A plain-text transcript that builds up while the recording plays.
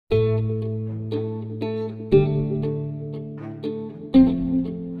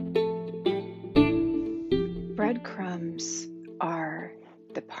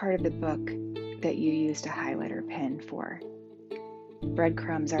used a highlighter pen for.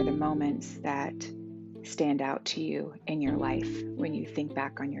 Breadcrumbs are the moments that stand out to you in your life when you think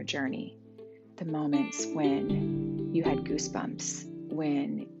back on your journey. The moments when you had goosebumps,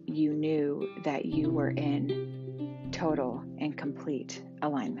 when you knew that you were in total and complete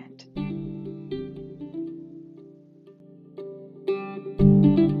alignment.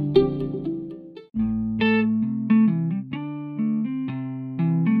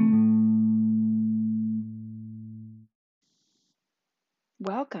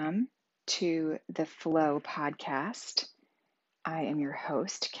 Welcome to the Flow podcast. I am your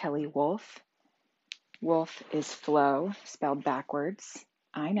host, Kelly Wolf. Wolf is flow, spelled backwards.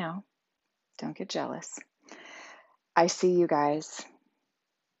 I know. Don't get jealous. I see you guys.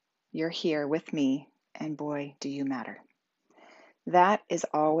 You're here with me, and boy, do you matter. That is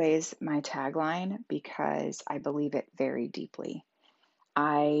always my tagline because I believe it very deeply.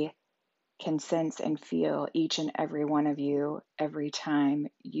 I can sense and feel each and every one of you every time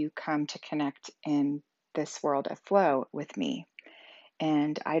you come to connect in this world of flow with me.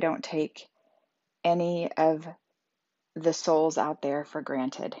 And I don't take any of the souls out there for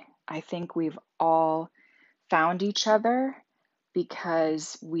granted. I think we've all found each other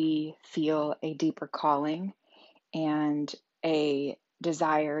because we feel a deeper calling and a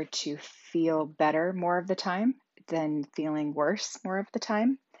desire to feel better more of the time than feeling worse more of the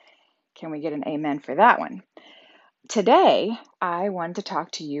time. Can we get an amen for that one? Today, I wanted to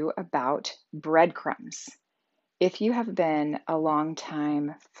talk to you about breadcrumbs. If you have been a long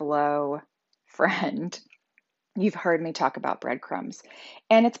time flow friend, you've heard me talk about breadcrumbs,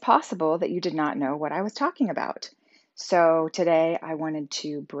 and it's possible that you did not know what I was talking about. So today I wanted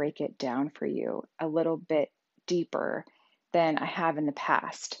to break it down for you a little bit deeper than I have in the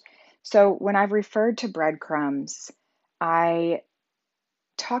past. So when I've referred to breadcrumbs, I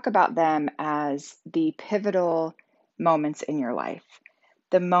talk about them as the pivotal moments in your life,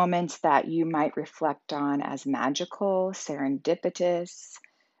 the moments that you might reflect on as magical, serendipitous,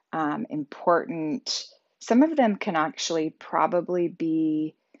 important. Some of them can actually probably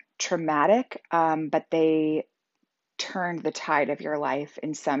be traumatic, but they turned the tide of your life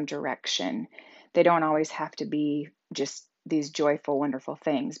in some direction. They don't always have to be just these joyful, wonderful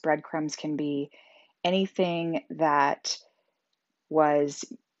things. Breadcrumbs can be anything that was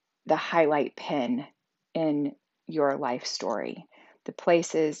the highlight pin in your life story, the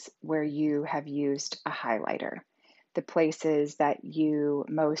places where you have used a highlighter, the places that you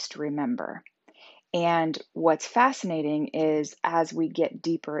most remember. And what's fascinating is as we get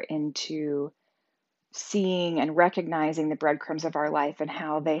deeper into seeing and recognizing the breadcrumbs of our life and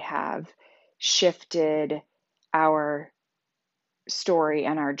how they have shifted our story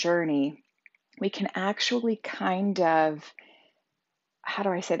and our journey, we can actually kind of, how do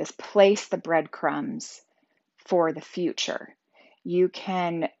I say this, place the breadcrumbs for the future. You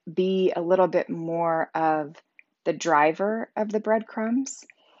can be a little bit more of the driver of the breadcrumbs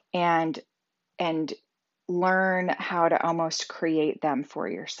and learn how to almost create them for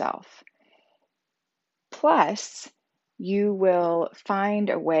yourself. Plus, you will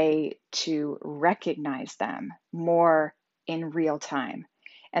find a way to recognize them more in real time.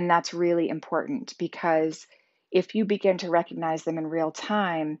 And that's really important because if you begin to recognize them in real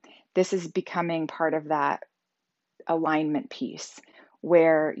time, this is becoming part of that alignment piece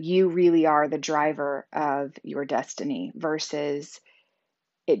where you really are the driver of your destiny versus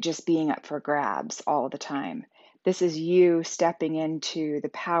it just being up for grabs all the time. This is you stepping into the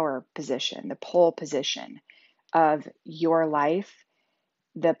power position, the pole position of your life,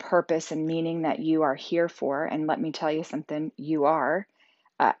 the purpose and meaning that you are here for. And let me tell you something, you are.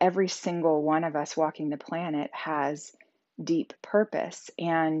 Every single one of us walking the planet has deep purpose.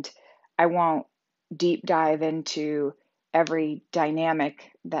 And I won't deep dive into every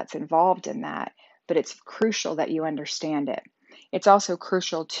dynamic that's involved in that, but it's crucial that you understand it. It's also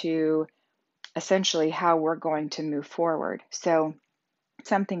crucial to essentially how we're going to move forward. So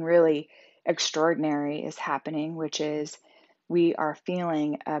something really extraordinary is happening, which is we are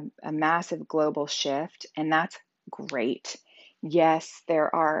feeling a massive global shift, and that's great. Yes,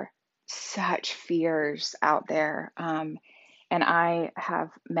 there are such fears out there, and I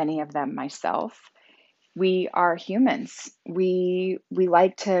have many of them myself. We are humans. We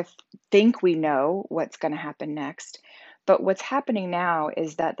like to think we know what's going to happen next. But what's happening now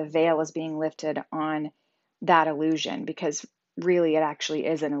is that the veil is being lifted on that illusion because really it actually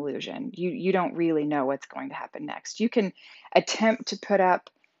is an illusion. You don't really know what's going to happen next. You can attempt to put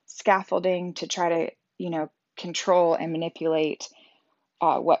up scaffolding to try to, control and manipulate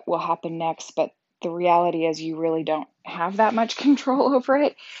what will happen next, but the reality is you really don't have that much control over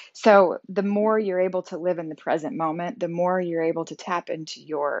it. So the more you're able to live in the present moment, the more you're able to tap into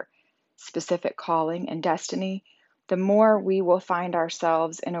your specific calling and destiny, the more we will find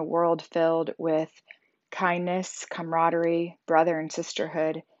ourselves in a world filled with kindness, camaraderie, brother and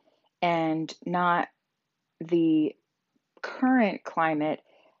sisterhood, and not the current climate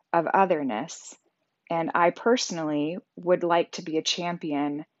of otherness. And I personally would like to be a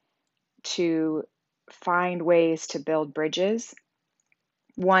champion to find ways to build bridges.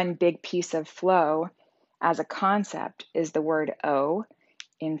 One big piece of flow as a concept is the word O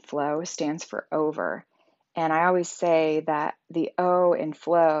in flow stands for over. And I always say that the O in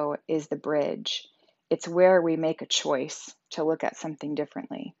flow is the bridge. It's where we make a choice to look at something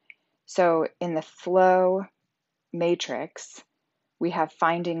differently. So in the flow matrix, we have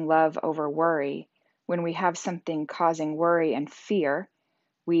finding love over worry. When we have something causing worry and fear,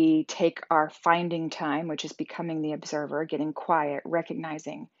 we take our finding time, which is becoming the observer, getting quiet,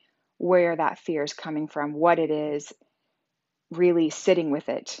 recognizing where that fear is coming from, what it is, really sitting with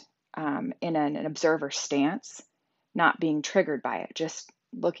it in an observer stance, not being triggered by it, just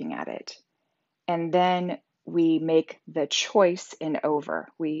looking at it. And then we make the choice in over.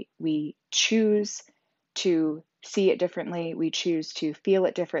 We choose to see it differently. We choose to feel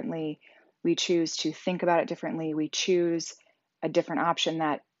it differently. We choose to think about it differently. We choose a different option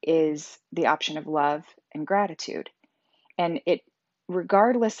that is the option of love and gratitude. And it,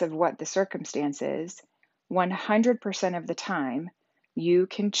 regardless of what the circumstance is, 100% of the time, you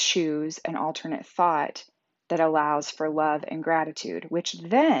can choose an alternate thought that allows for love and gratitude, which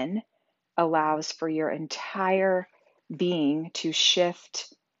then allows for your entire being to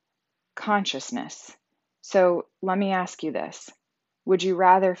shift consciousness. So let me ask you this. Would you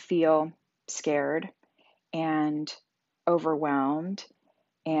rather feel scared and overwhelmed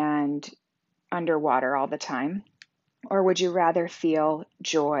and underwater all the time? Or would you rather feel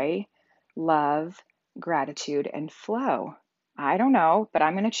joy, love, gratitude, and flow? I don't know, but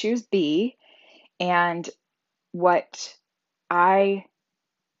I'm going to choose B. And what I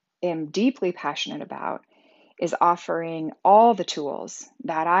am deeply passionate about is offering all the tools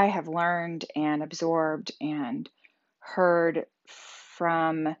that I have learned and absorbed and heard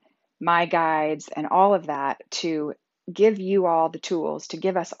from my guides and all of that to give you all the tools, to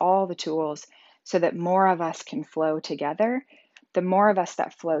give us all the tools so that more of us can flow together. The more of us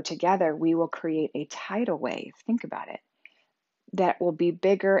that flow together, we will create a tidal wave. Think about it. That will be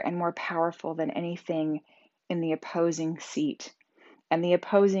bigger and more powerful than anything in the opposing seat. And the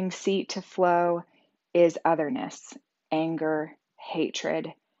opposing seat to flow is otherness, anger,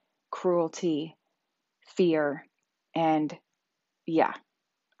 hatred, cruelty, fear. And yeah,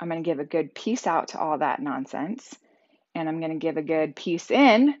 I'm going to give a good piece out to all that nonsense. And I'm going to give a good piece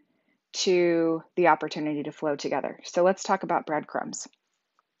in to the opportunity to flow together. So let's talk about breadcrumbs.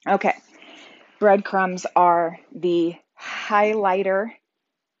 Okay, breadcrumbs are the highlighter,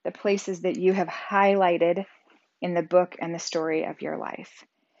 the places that you have highlighted in the book and the story of your life.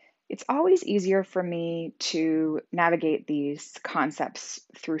 It's always easier for me to navigate these concepts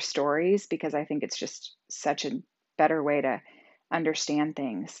through stories because I think it's just such a better way to understand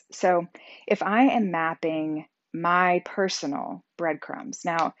things. So if I am mapping my personal breadcrumbs,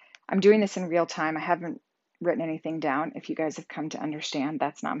 now I'm doing this in real time. I haven't written anything down. If you guys have come to understand,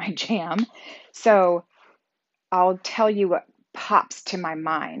 that's not my jam. So I'll tell you what pops to my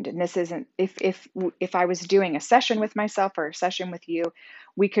mind. And this isn't, if I was doing a session with myself or a session with you,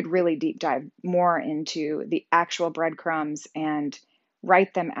 we could really deep dive more into the actual breadcrumbs and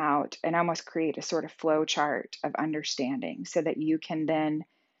write them out and almost create a sort of flow chart of understanding so that you can then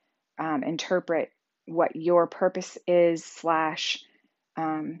interpret what your purpose is slash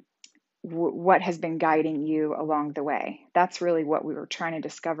what has been guiding you along the way. That's really what we were trying to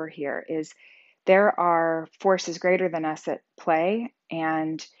discover here is there are forces greater than us at play.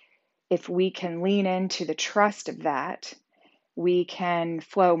 And if we can lean into the trust of that, we can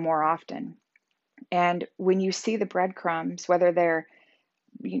flow more often. And when you see the breadcrumbs, whether they're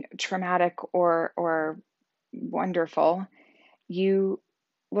traumatic or wonderful, you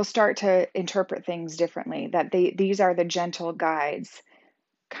will start to interpret things differently. That these are the gentle guides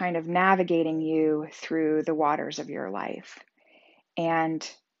kind of navigating you through the waters of your life. And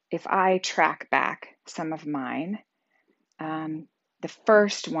if I track back some of mine, the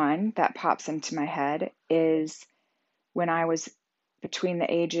first one that pops into my head is when I was between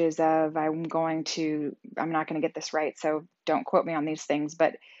the ages of, I'm not going to get this right, so don't quote me on these things,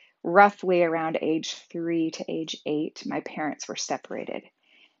 but roughly around age 3 to age 8, my parents were separated.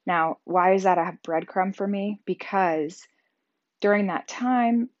 Now, why is that a breadcrumb for me? Because during that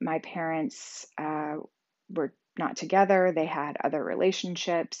time, my parents were not together. They had other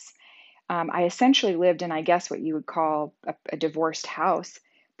relationships. I essentially lived in, I guess, what you would call a divorced house,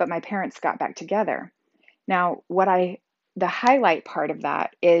 but my parents got back together. Now, the highlight part of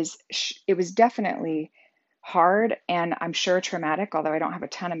that is it was definitely hard and I'm sure traumatic, although I don't have a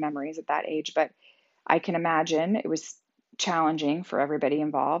ton of memories at that age, but I can imagine it was challenging for everybody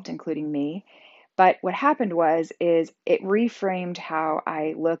involved, including me. But what happened is it reframed how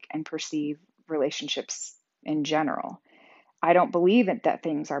I look and perceive relationships in general. I don't believe that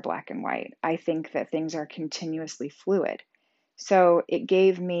things are black and white. I think that things are continuously fluid. So it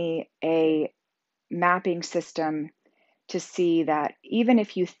gave me a mapping system to see that even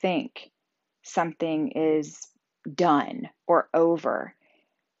if you think something is done or over,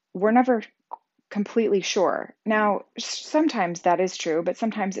 we're never completely sure. Now, sometimes that is true, but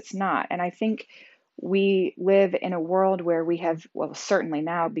sometimes it's not. And I think we live in a world where we have, well, certainly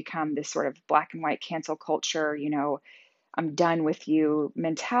now become this sort of black and white cancel culture, I'm done with you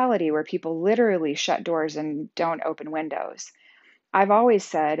mentality where people literally shut doors and don't open windows. I've always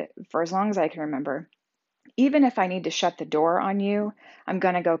said, for as long as I can remember, even if I need to shut the door on you, I'm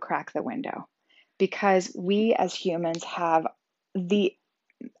going to go crack the window because we as humans have the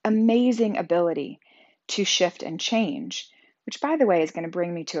amazing ability to shift and change, which, by the way, is going to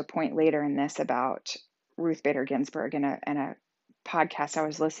bring me to a point later in this about Ruth Bader Ginsburg in a podcast I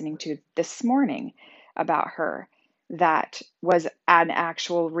was listening to this morning about her that was an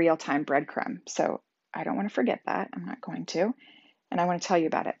actual real time breadcrumb. So I don't want to forget that. I'm not going to. And I want to tell you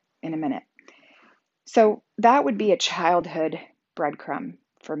about it in a minute. So that would be a childhood breadcrumb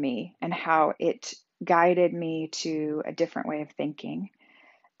for me and how it guided me to a different way of thinking.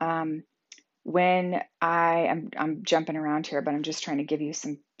 When I'm jumping around here, but I'm just trying to give you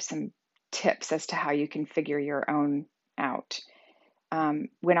some tips as to how you can figure your own out.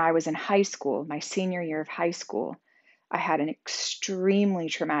 When I was in high school, my senior year of high school, I had an extremely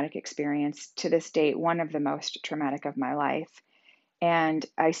traumatic experience. To this date, one of the most traumatic of my life. And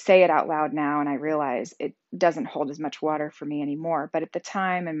I say it out loud now, and I realize it doesn't hold as much water for me anymore. But at the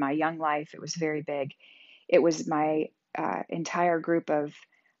time in my young life, it was very big. It was my entire group of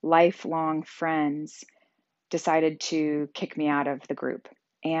lifelong friends decided to kick me out of the group.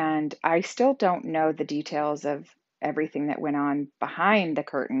 And I still don't know the details of everything that went on behind the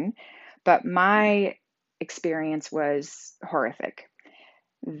curtain, but my experience was horrific.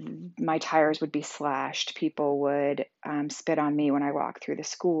 My tires would be slashed. People would spit on me when I walked through the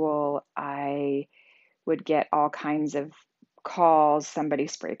school. I would get all kinds of calls. Somebody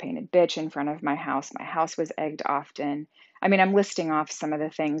spray painted bitch in front of my house. My house was egged often. I mean, I'm listing off some of the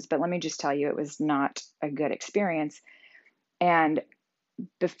things, but let me just tell you, it was not a good experience. And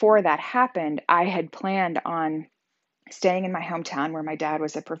before that happened, I had planned on staying in my hometown where my dad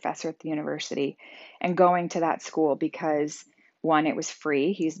was a professor at the university and going to that school because one, it was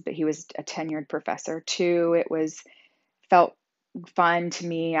free. He was a tenured professor. Two, it was felt fun to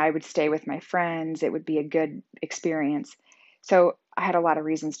me. I would stay with my friends. It would be a good experience. So I had a lot of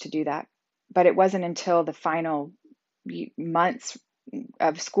reasons to do that. But it wasn't until the final months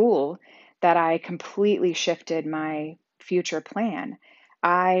of school that I completely shifted my future plan.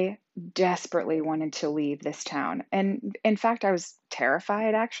 I desperately wanted to leave this town. And in fact, I was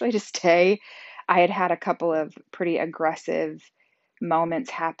terrified actually to stay. I had had a couple of pretty aggressive moments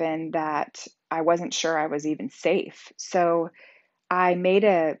happen that I wasn't sure I was even safe. So I made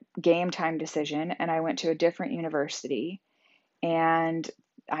a game time decision and I went to a different university. And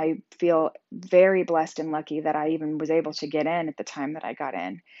I feel very blessed and lucky that I even was able to get in at the time that I got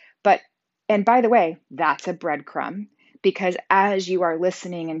in. But, and by the way, that's a breadcrumb because as you are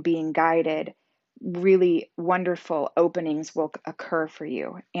listening and being guided, really wonderful openings will occur for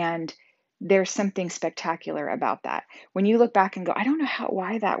you. And there's something spectacular about that. When you look back and go, I don't know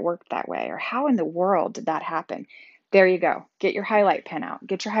why that worked that way, or how in the world did that happen? There you go. Get your highlight pen out.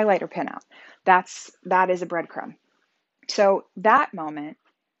 Get your highlighter pen out. That is a breadcrumb. So that moment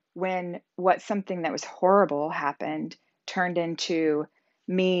when something that was horrible happened turned into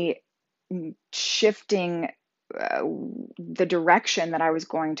me shifting the direction that I was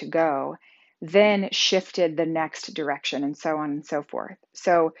going to go, then shifted the next direction and so on and so forth.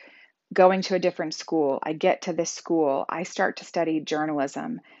 So going to a different school, I get to this school, I start to study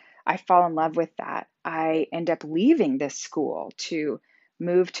journalism. I fall in love with that. I end up leaving this school to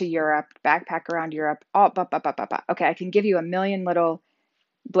move to Europe, backpack around Europe. Okay, I can give you a million little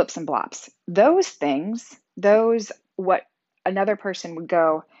blips and blops. Those things, what another person would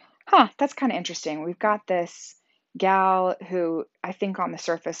go, huh, that's kind of interesting. We've got this gal who I think on the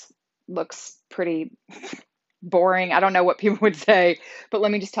surface looks pretty boring. I don't know what people would say, but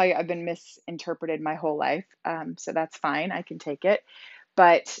let me just tell you, I've been misinterpreted my whole life. So that's fine. I can take it.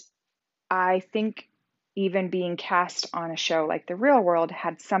 But I think even being cast on a show like The Real World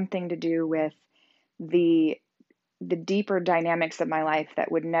had something to do with the the deeper dynamics of my life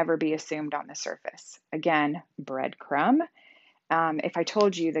that would never be assumed on the surface. Again, breadcrumb. If I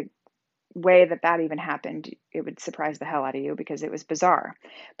told you the way that that even happened, it would surprise the hell out of you because it was bizarre.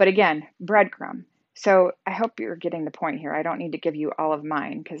 But again, breadcrumb. So I hope you're getting the point here. I don't need to give you all of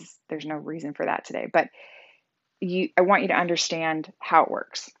mine because there's no reason for that today. But I want you to understand how it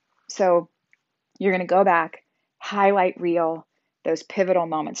works. So you're going to go back, highlight reel those pivotal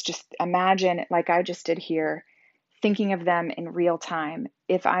moments. Just imagine, like I just did here, thinking of them in real time.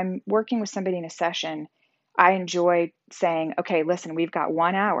 If I'm working with somebody in a session, I enjoy saying, okay, listen, we've got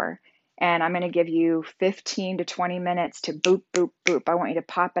 1 hour and I'm going to give you 15 to 20 minutes to boop, boop, boop. I want you to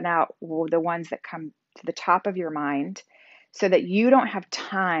pop it out, the ones that come to the top of your mind so that you don't have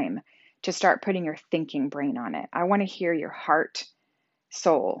time to start putting your thinking brain on it. I want to hear your heart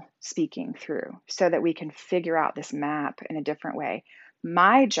soul speaking through so that we can figure out this map in a different way.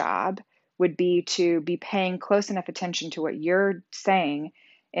 My job would be to be paying close enough attention to what you're saying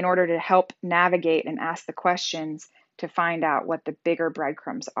in order to help navigate and ask the questions to find out what the bigger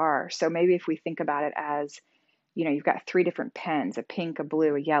breadcrumbs are. So maybe if we think about it as, you've got 3 different pens, a pink, a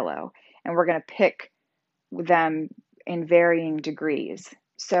blue, a yellow, and we're going to pick them in varying degrees.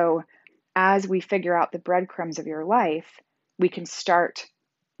 So as we figure out the breadcrumbs of your life, we can start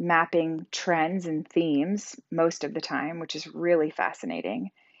mapping trends and themes most of the time, which is really fascinating.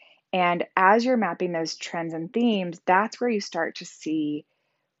 And as you're mapping those trends and themes, that's where you start to see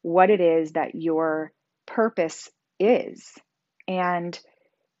what it is that your purpose is. And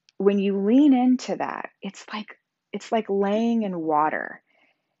when you lean into that, it's like laying in water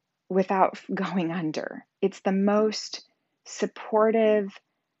without going under. It's the most supportive,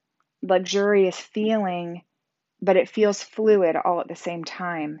 luxurious feeling, but it feels fluid all at the same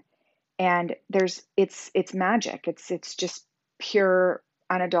time. And it's magic. It's just pure,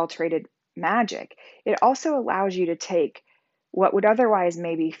 unadulterated magic. It also allows you to take what would otherwise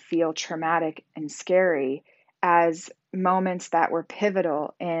maybe feel traumatic and scary as moments that were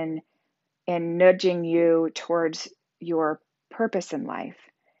pivotal in nudging you towards your purpose in life.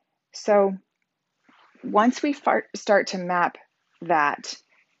 So once we start to map that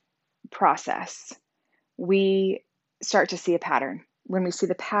process, we start to see a pattern. When we see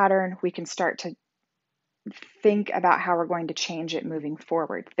the pattern, we can start to think about how we're going to change it moving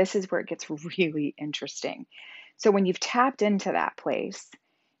forward. This is where it gets really interesting. So when you've tapped into that place,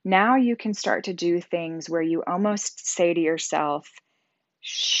 now you can start to do things where you almost say to yourself,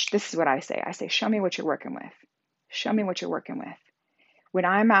 this is what I say. I say, show me what you're working with. Show me what you're working with. When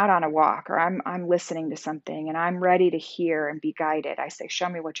I'm out on a walk or I'm listening to something and I'm ready to hear and be guided, I say, show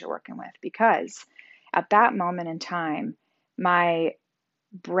me what you're working with. Because at that moment in time, my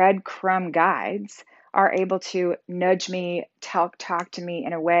breadcrumb guides are able to nudge me, talk to me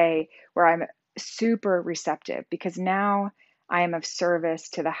in a way where I'm super receptive because now I am of service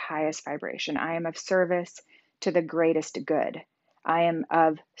to the highest vibration. I am of service to the greatest good. I am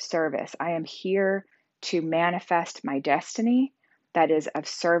of service. I am here to manifest my destiny that is of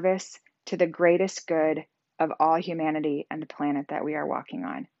service to the greatest good of all humanity and the planet that we are walking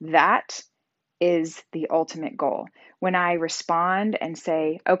on. That is the ultimate goal. When I respond and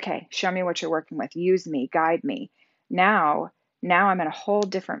say, okay, show me what you're working with, use me, guide me, now I'm in a whole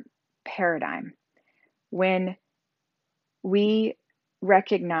different paradigm. When we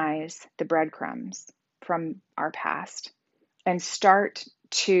recognize the breadcrumbs from our past and start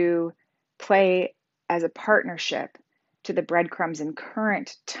to play as a partnership to the breadcrumbs in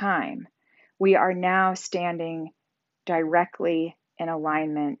current time, we are now standing directly in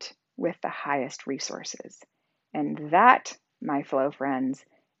alignment with the highest resources. And that, my flow friends,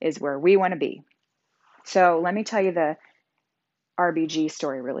 is where we want to be. So let me tell you the RBG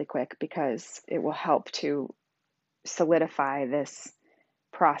story really quick because it will help to solidify this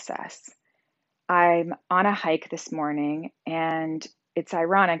process. I'm on a hike this morning, and it's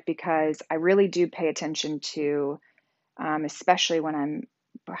ironic because I really do pay attention to, especially when I'm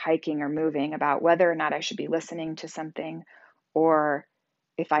hiking or moving, about whether or not I should be listening to something or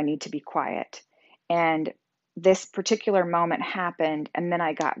if I need to be quiet. And this particular moment happened, and then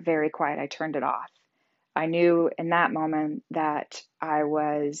I got very quiet. I turned it off. I knew in that moment that I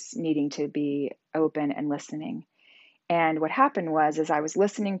was needing to be open and listening. And what happened was, as I was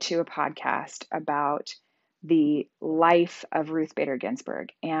listening to a podcast about the life of Ruth Bader Ginsburg,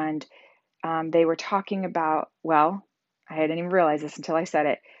 and they were talking about, well, I hadn't even realized this until I said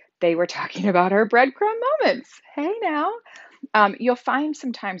it, they were talking about her breadcrumb moments. Hey now. You'll find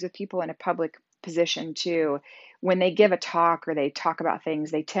sometimes with people in a public position too, when they give a talk or they talk about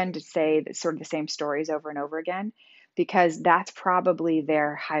things, they tend to say sort of the same stories over and over again because that's probably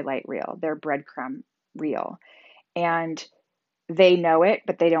their highlight reel, their breadcrumb reel. And they know it,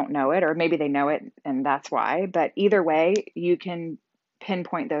 but they don't know it, or maybe they know it and that's why. But either way, you can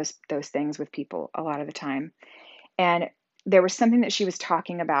pinpoint those things with people a lot of the time. And there was something that she was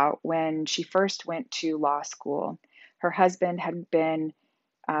talking about when she first went to law school. Her husband had been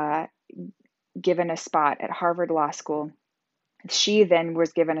uh, given a spot at Harvard Law School. She then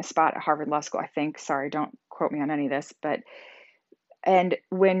was given a spot at Harvard Law School, I think. Sorry, don't quote me on any of this. And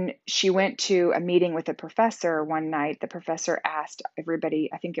when she went to a meeting with a professor one night, the professor asked everybody,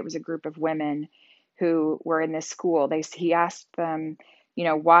 I think it was a group of women who were in this school, he asked them,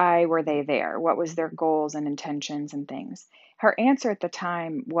 why were they there? What was their goals and intentions and things? Her answer at the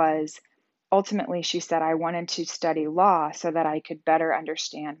time was, ultimately, she said, I wanted to study law so that I could better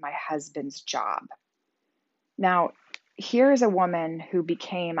understand my husband's job. Now, here's a woman who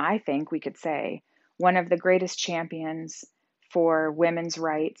became, I think we could say, one of the greatest champions for women's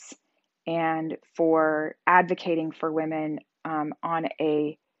rights and for advocating for women on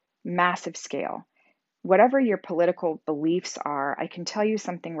a massive scale. Whatever your political beliefs are, I can tell you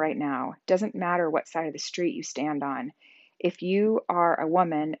something right now. It doesn't matter what side of the street you stand on. If you are a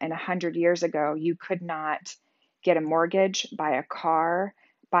woman and 100 years ago, you could not get a mortgage, buy a car,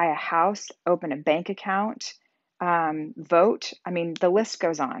 buy a house, open a bank account, vote. I mean, the list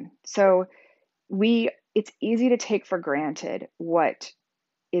goes on. So it's easy to take for granted what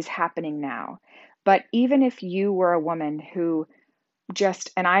is happening now. But even if you were a woman who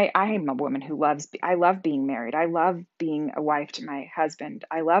and I am a woman who I love being married. I love being a wife to my husband.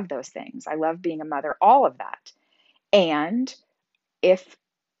 I love those things. I love being a mother, all of that. And if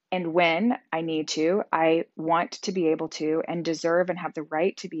and when I need to, I want to be able to and deserve and have the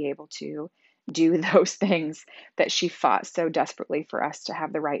right to be able to do those things that she fought so desperately for us to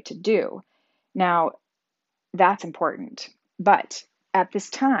have the right to do. Now, that's important. But at this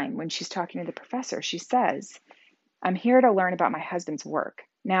time, when she's talking to the professor, she says, I'm here to learn about my husband's work.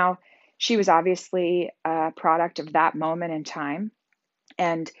 Now, she was obviously a product of that moment in time.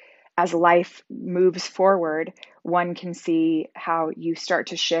 And as life moves forward, one can see how you start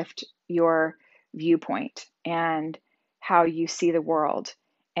to shift your viewpoint and how you see the world.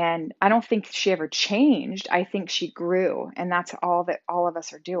 And I don't think she ever changed. I think she grew. And that's all that all of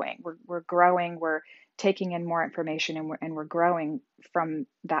us are doing. We're growing, we're taking in more information, and we're growing from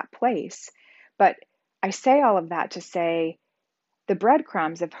that place. But I say all of that to say the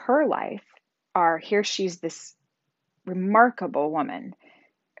breadcrumbs of her life are here. She's this remarkable woman,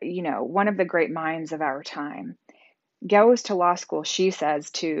 one of the great minds of our time, goes to law school, she says,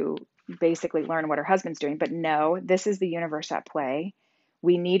 to basically learn what her husband's doing. But no, this is the universe at play.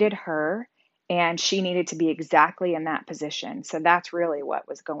 We needed her, and she needed to be exactly in that position. So that's really what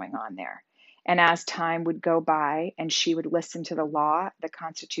was going on there. And as time would go by and she would listen to the law, the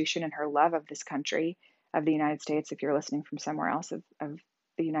Constitution, and her love of this country, of the United States, if you're listening from somewhere else, of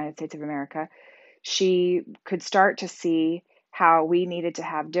the United States of America, she could start to see how we needed to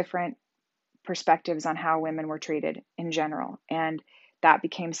have different perspectives on how women were treated in general. And that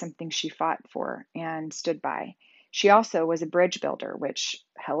became something she fought for and stood by. She also was a bridge builder, which,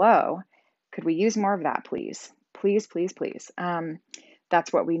 hello, could we use more of that, please? Please, please, please.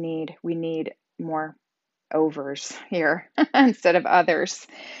 That's what we need. We need more overs here instead of others.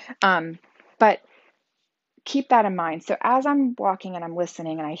 But keep that in mind. So as I'm walking and I'm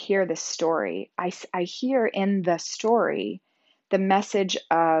listening and I hear this story, I hear in the story the message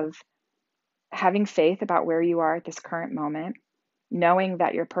of having faith about where you are at this current moment, knowing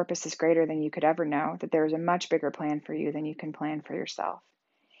that your purpose is greater than you could ever know, that there's a much bigger plan for you than you can plan for yourself.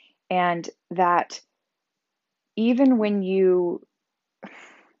 And that even when you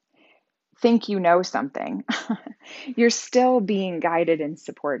think you know something, you're still being guided and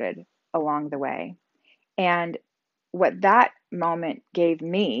supported along the way. And what that moment gave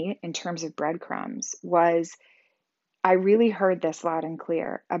me in terms of breadcrumbs was I really heard this loud and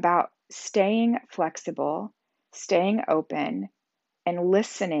clear about staying flexible, staying open, and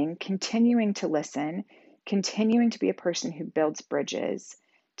listening, continuing to listen, continuing to be a person who builds bridges,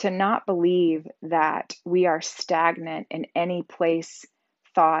 to not believe that we are stagnant in any place,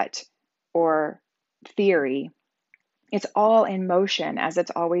 thought, or theory. It's all in motion as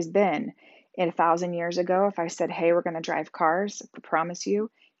it's always been. 1,000 years ago, if I said, hey, we're going to drive cars, I promise you,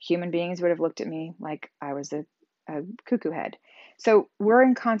 human beings would have looked at me like I was a cuckoo head. So we're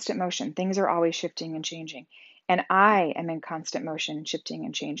in constant motion. Things are always shifting and changing. And I am in constant motion, shifting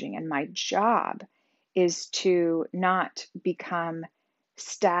and changing. And my job is to not become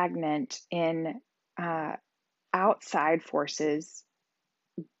stagnant in outside forces,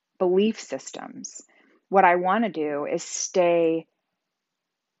 belief systems. What I want to do is stay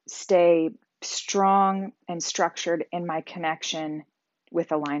strong and structured in my connection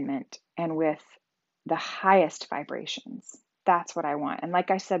with alignment and with the highest vibrations. That's what I want. And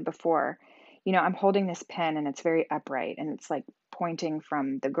like I said before, I'm holding this pen and it's very upright and it's like pointing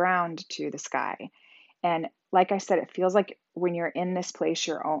from the ground to the sky. And like I said, it feels like when you're in this place,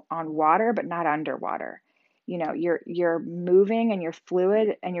 you're on water, but not underwater. You're moving and you're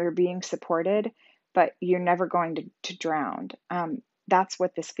fluid and you're being supported, but you're never going to drown. That's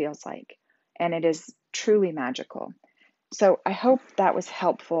what this feels like. And it is truly magical. So I hope that was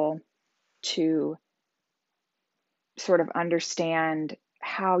helpful to sort of understand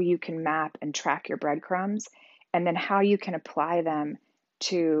how you can map and track your breadcrumbs, and then how you can apply them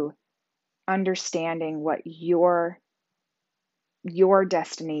to understanding what your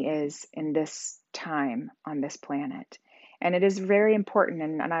destiny is in this time on this planet. And it is very important,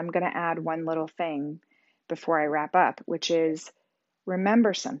 and I'm going to add one little thing before I wrap up, which is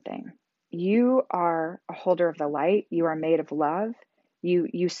remember something. You are a holder of the light. You are made of love.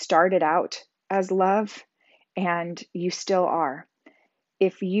 You started out as love, and you still are.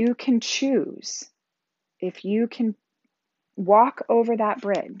 If you can choose, if you can walk over that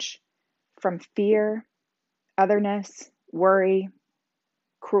bridge from fear, otherness, worry,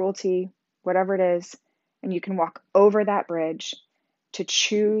 cruelty, whatever it is, and you can walk over that bridge to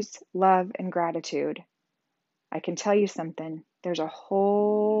choose love and gratitude, I can tell you something. There's a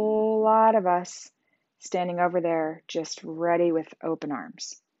whole lot of us standing over there just ready with open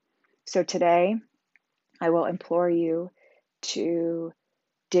arms. So today, I will implore you to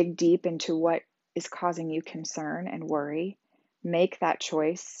dig deep into what is causing you concern and worry. Make that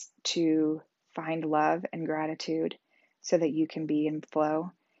choice to find love and gratitude so that you can be in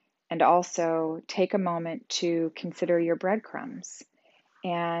flow. And also take a moment to consider your breadcrumbs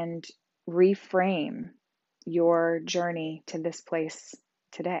and reframe your journey to this place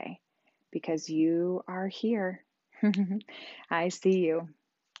today, because you are here. I see you,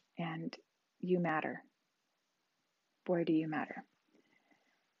 and you matter. Boy, do you matter.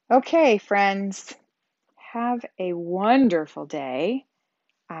 Okay, friends, have a wonderful day.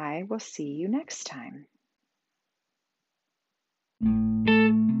 I will see you next time.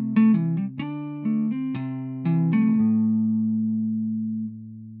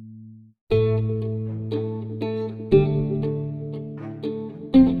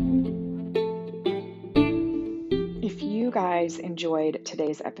 If you guys enjoyed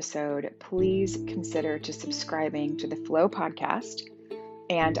today's episode, please consider to subscribing to the Flow podcast.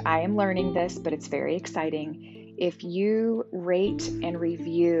 And I am learning this, but it's very exciting. If you rate and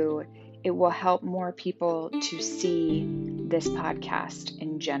review, it will help more people to see this podcast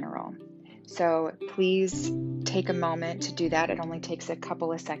in general. So please take a moment to do that. It only takes a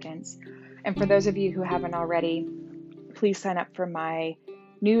couple of seconds. And for those of you who haven't already, please sign up for my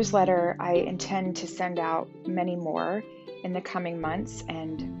newsletter. I intend to send out many more in the coming months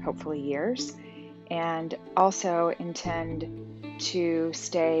and hopefully years, and also intend to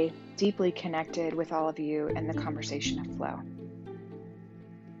stay deeply connected with all of you in the conversation of flow.